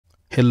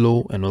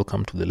Hello and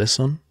welcome to the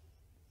lesson.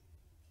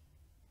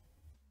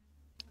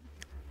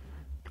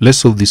 Let's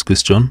solve this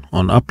question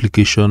on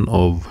application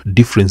of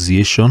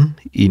differentiation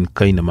in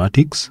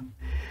kinematics.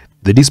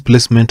 The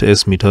displacement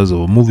s meters of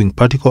a moving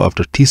particle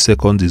after t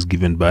seconds is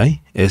given by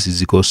s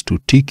is equals to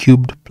t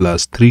cubed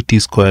plus 3t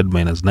squared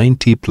minus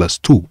 9t plus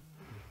 2.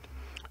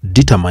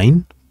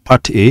 Determine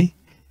part A,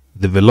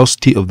 the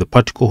velocity of the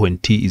particle when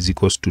t is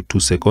equals to 2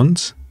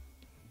 seconds.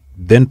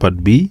 Then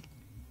part B,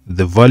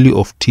 the value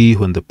of t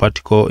when the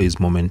particle is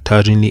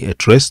momentarily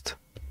at rest.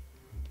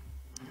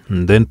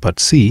 And then part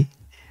C,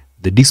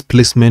 the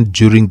displacement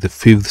during the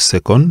 5th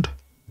second.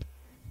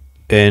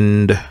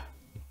 And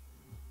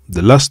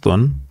the last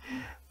one,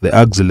 the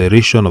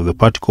acceleration of the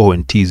particle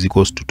when t is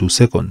equals to 2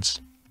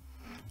 seconds.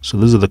 So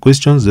those are the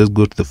questions. Let's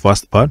go to the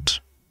first part.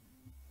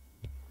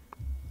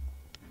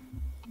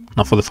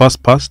 Now for the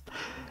first part,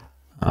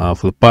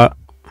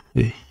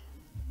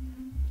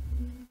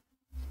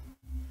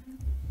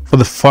 for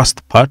the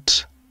first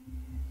part,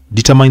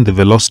 determine the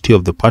velocity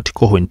of the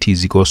particle when t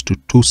is equals to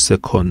 2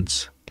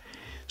 seconds.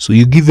 So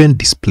you're given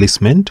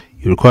displacement,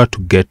 you're required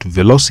to get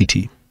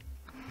velocity.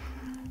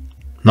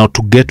 Now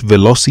to get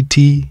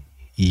velocity,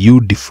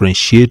 you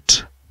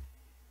differentiate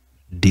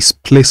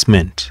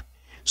displacement.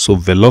 So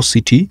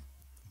velocity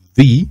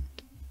v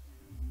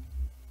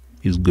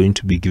is going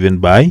to be given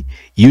by,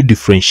 you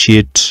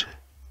differentiate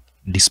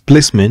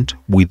displacement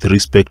with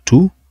respect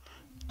to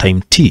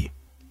time t.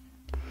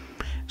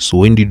 So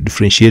when you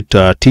differentiate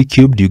t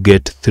cubed, you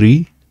get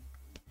 3t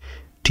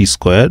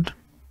squared.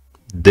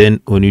 Then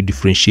when you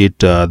differentiate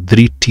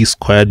 3t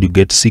squared, you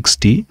get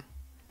 6t.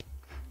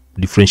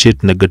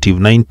 Differentiate negative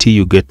 9t,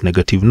 you get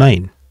negative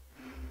 9.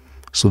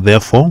 So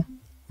therefore,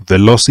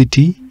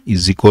 velocity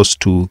is equals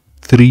to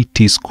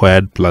 3t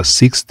squared plus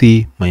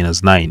 6t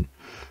minus 9.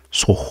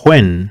 So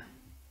when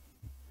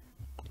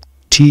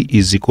t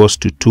is equals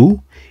to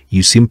 2,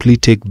 you simply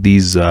take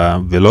this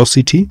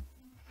velocity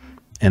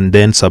and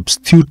then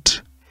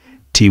substitute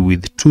t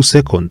with 2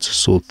 seconds.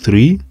 So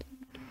 3,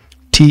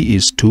 t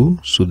is 2,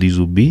 so this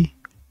will be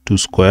 2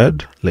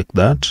 squared like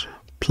that,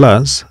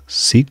 plus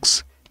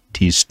 6,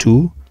 t is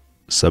 2,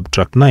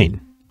 subtract 9.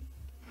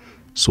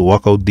 So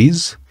work out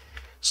these.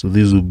 So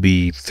this will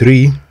be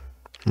 3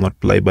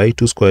 multiplied by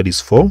 2 squared is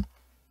 4,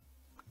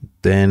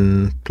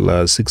 then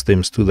plus 6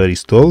 times 2, that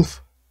is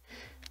 12,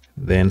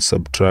 then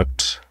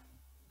subtract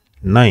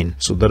 9.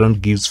 So that one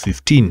gives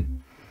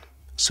 15.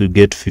 So you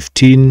get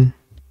 15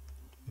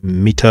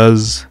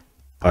 meters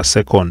per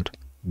second.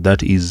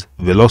 That is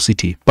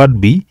velocity.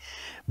 Part B,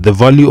 the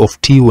value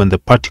of t when the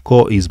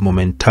particle is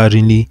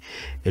momentarily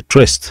at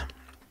rest.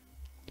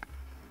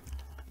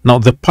 Now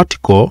the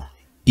particle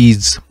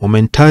is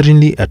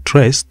momentarily at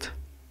rest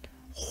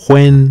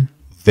when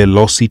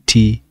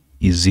velocity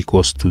is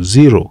equals to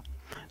 0.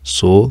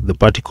 So the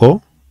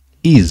particle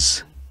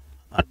is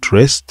at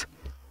rest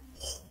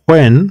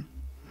when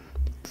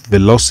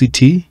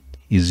velocity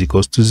is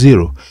equals to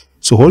 0.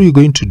 So what are you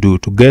going to do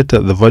to get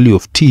the value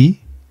of t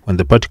when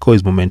the particle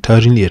is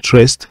momentarily at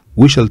rest?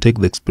 We shall take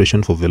the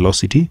expression for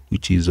velocity,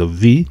 which is a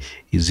v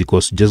is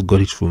equals to, just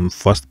got it from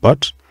first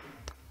part,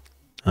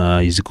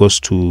 is equals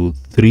to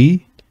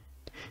 3t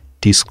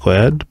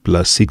squared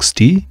plus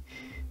 6t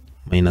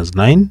minus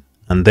 9,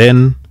 and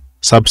then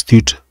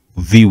substitute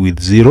v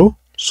with 0.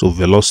 So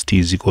velocity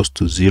is equals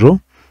to 0.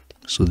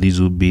 So this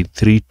will be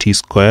 3t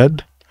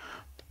squared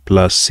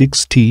plus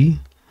 6t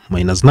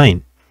minus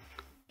 9.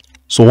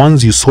 So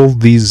once you solve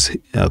this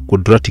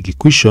quadratic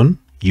equation,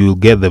 you will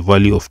get the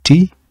value of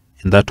t,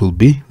 and that will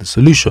be the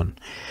solution.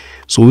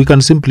 So we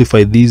can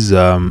simplify this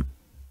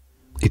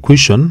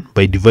equation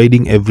by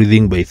dividing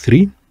everything by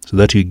 3, so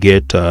that you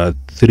get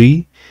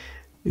 3.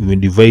 When you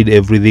divide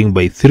everything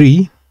by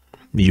 3,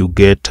 you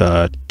get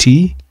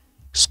t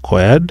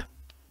squared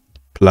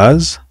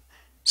plus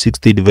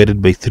 60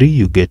 divided by 3,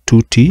 you get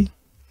 2t.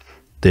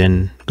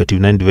 Then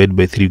negative 9 divided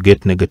by 3, you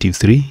get negative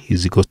 3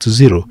 is equals to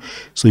 0.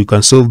 So you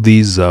can solve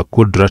this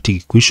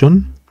quadratic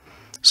equation.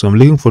 So I'm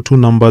looking for two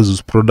numbers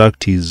whose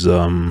product is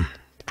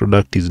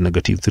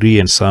negative 3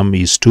 and sum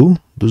is 2.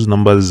 Those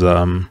numbers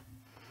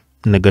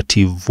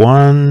negative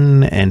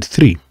 1 and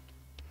 3.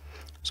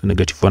 So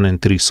negative 1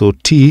 and 3. So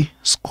t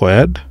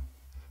squared,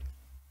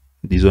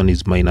 this one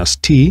is minus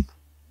t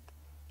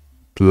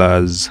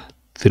plus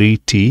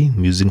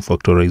 3t using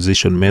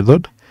factorization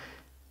method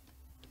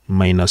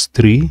minus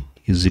 3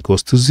 is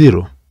equals to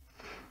 0.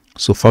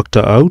 So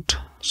factor out.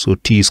 So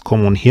t is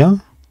common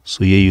here.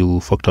 So here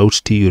you factor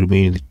out t, you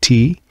remain with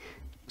t,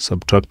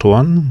 subtract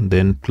 1,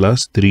 then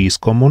plus 3 is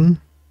common,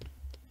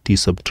 t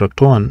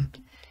subtract 1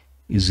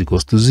 is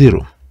equals to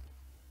 0.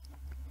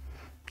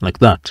 Like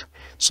that.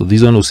 So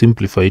this one will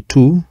simplify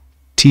to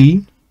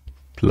t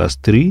plus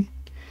 3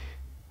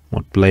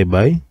 multiplied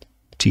by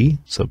t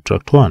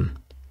subtract 1.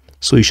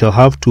 So you shall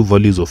have two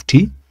values of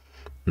t.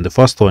 And the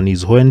first one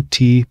is when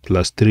t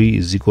plus 3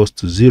 is equals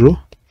to 0,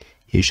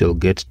 you shall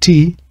get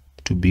t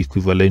to be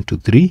equivalent to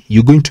 3.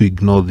 You're going to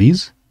ignore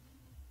these.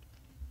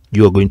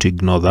 You are going to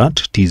ignore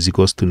that t is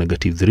equals to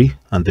negative 3,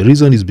 and the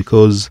reason is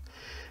because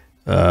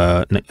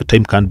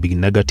time can't be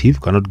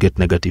negative, cannot get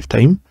negative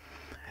time.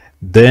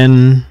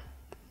 Then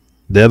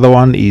the other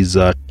one is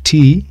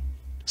t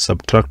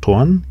subtract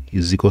 1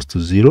 is equals to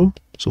 0.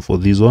 So for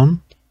this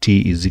one,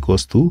 t is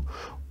equals to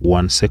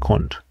 1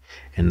 second,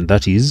 and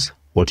that is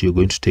what you're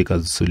going to take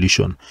as the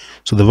solution.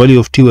 So the value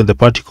of t when the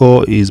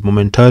particle is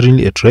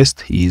momentarily at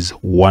rest is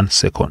 1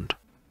 second.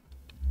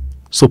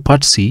 So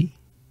part C,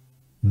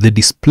 the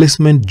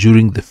displacement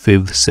during the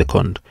 5th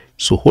second.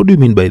 So what do you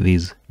mean by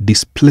this?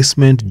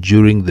 Displacement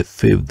during the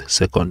 5th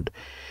second.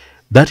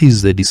 That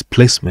is the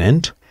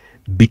displacement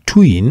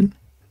between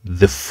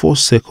the 4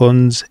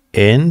 seconds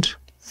and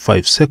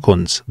 5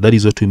 seconds. That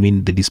is what we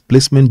mean, the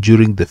displacement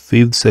during the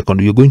 5th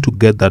second. You're going to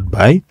get that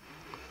by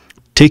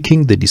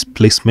taking the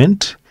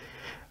displacement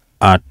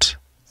at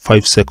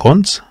 5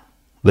 seconds,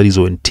 that is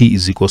when t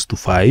is equals to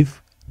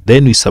 5.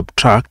 Then we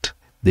subtract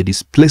the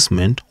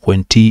displacement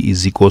when t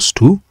is equals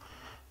to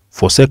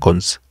 4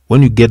 seconds.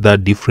 When you get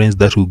that difference,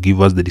 that will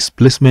give us the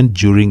displacement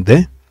during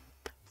the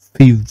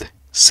 5th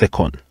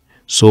second.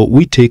 So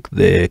we take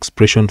the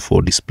expression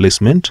for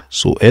displacement.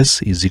 So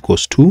s is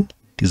equals to,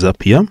 it is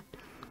up here,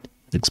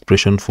 the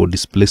expression for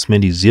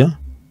displacement is here,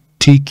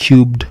 t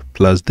cubed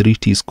plus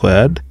 3t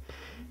squared,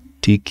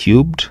 t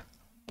cubed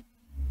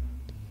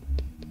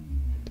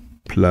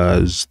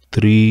plus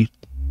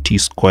 3t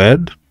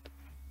squared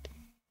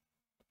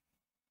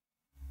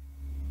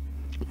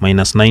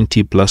minus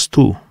 9t plus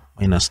 2,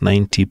 minus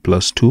 9t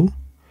plus 2,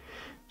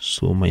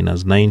 so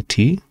minus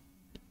 9t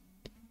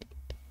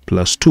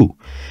plus 2.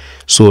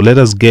 So let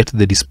us get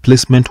the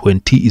displacement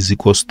when t is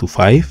equals to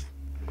 5.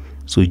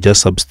 So you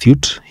just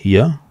substitute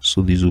here.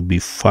 So this will be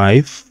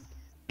 5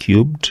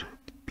 cubed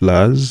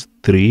plus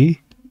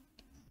 3,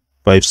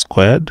 5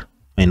 squared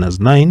minus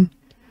 9,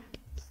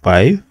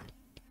 5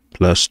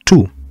 plus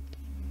 2.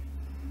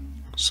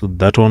 So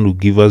that one will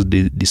give us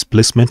the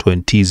displacement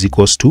when t is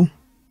equals to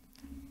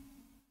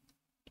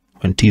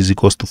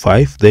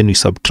 5. Then we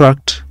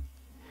subtract,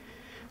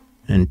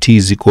 and t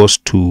is equals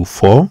to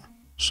 4.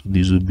 So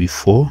this will be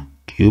 4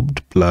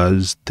 cubed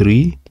plus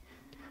 3,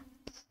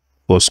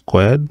 4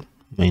 squared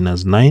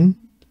minus 9,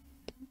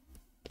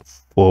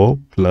 4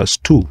 plus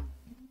 2,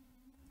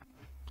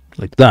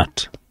 like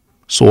that.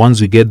 So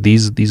once we get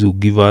these will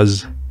give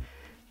us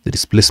the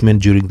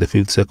displacement during the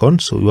 5th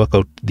second. So we work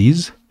out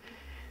these.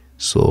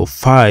 So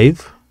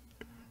 5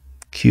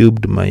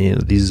 cubed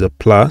minus, this is a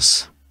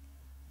plus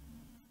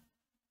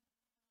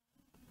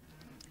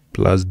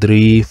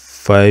 3,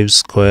 5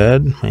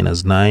 squared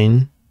minus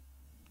 9,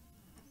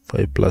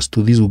 5 plus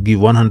 2. This will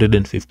give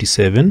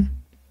 157.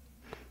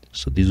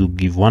 So this will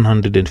give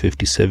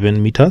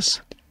 157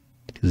 meters.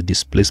 It is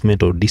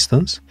displacement or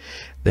distance.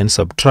 Then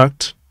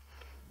subtract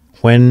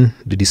when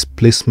the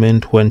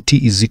displacement when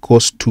t is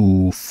equals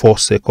to 4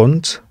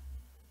 seconds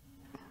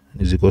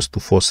is equals to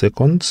 4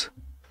 seconds.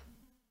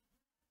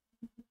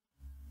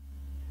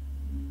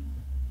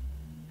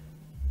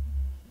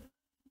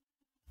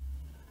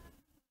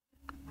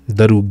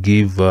 That will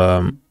give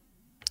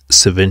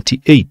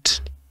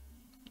 78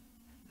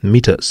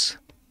 meters.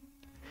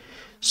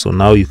 So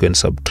now you can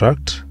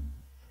subtract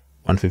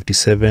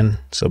 157,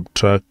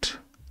 subtract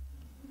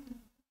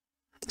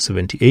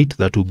 78,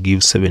 that will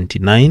give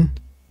 79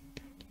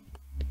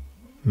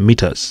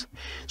 meters.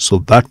 So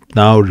that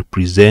now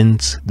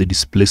represents the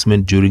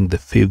displacement during the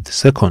 5th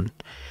second.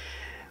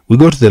 We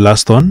go to the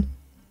last one,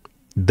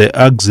 the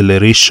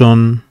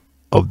acceleration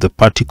of the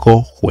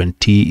particle when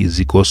t is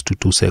equals to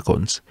 2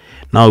 seconds.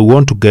 Now we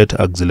want to get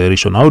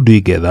acceleration. How do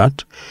we get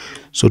that?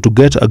 So to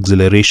get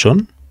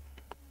acceleration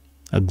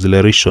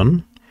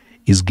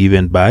is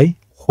given by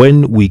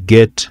when we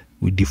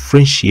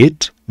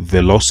differentiate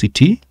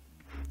velocity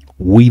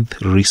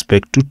with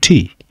respect to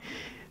t.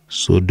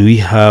 So do we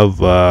have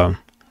the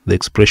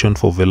expression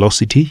for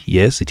velocity?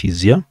 Yes, it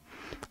is here.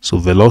 So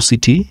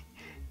velocity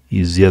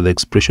is here, the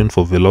expression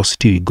for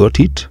velocity, we got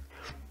it.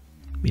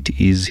 It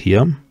is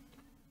here.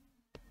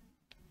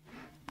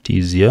 It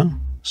is here.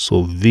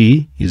 So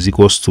v is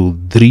equals to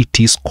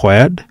 3t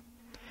squared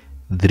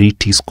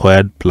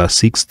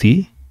plus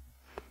 6t.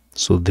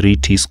 So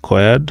 3t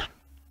squared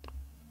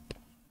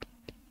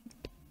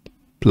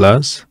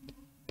plus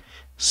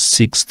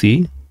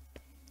 6t,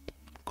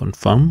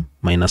 confirm,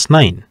 minus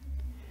 9.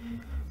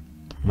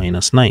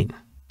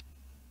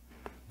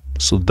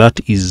 So that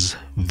is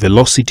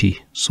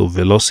velocity. So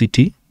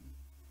velocity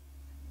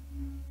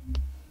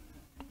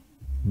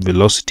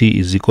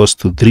is equals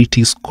to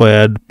 3t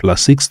squared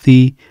plus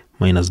 6t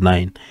minus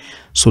 9.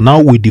 So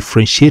now we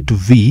differentiate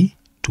v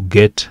to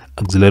get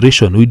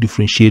acceleration. We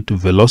differentiate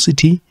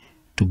velocity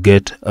to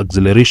get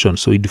acceleration.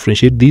 So you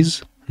differentiate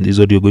these. This is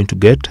what you're going to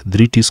get.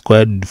 3t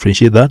squared,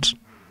 differentiate that,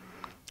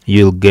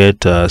 you'll get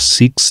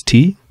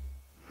 6t.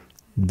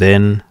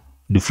 Then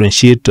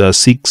differentiate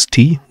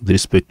 6t with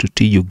respect to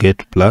t, you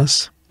get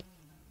plus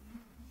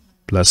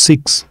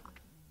 6,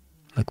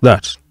 like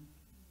that.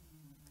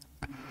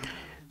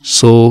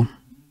 So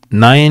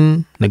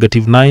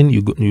negative 9,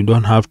 you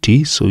don't have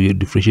t, so you're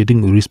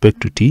differentiating with respect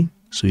to t,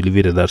 so you leave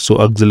it at that. So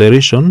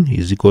acceleration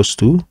is equals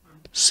to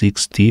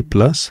 6t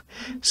plus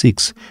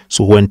 6.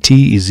 So when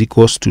t is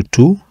equals to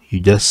 2, you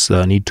just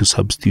need to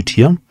substitute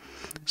here.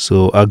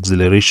 So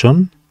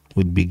acceleration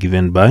would be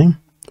given by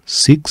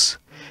 6,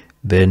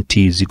 then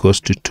t is equals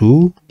to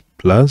 2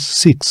 plus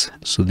 6.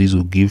 So this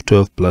will give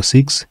 12 plus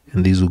 6,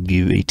 and this will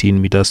give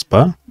 18 meters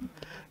per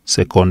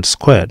second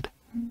squared.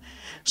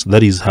 So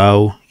that is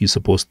how you're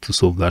supposed to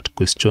solve that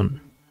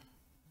question.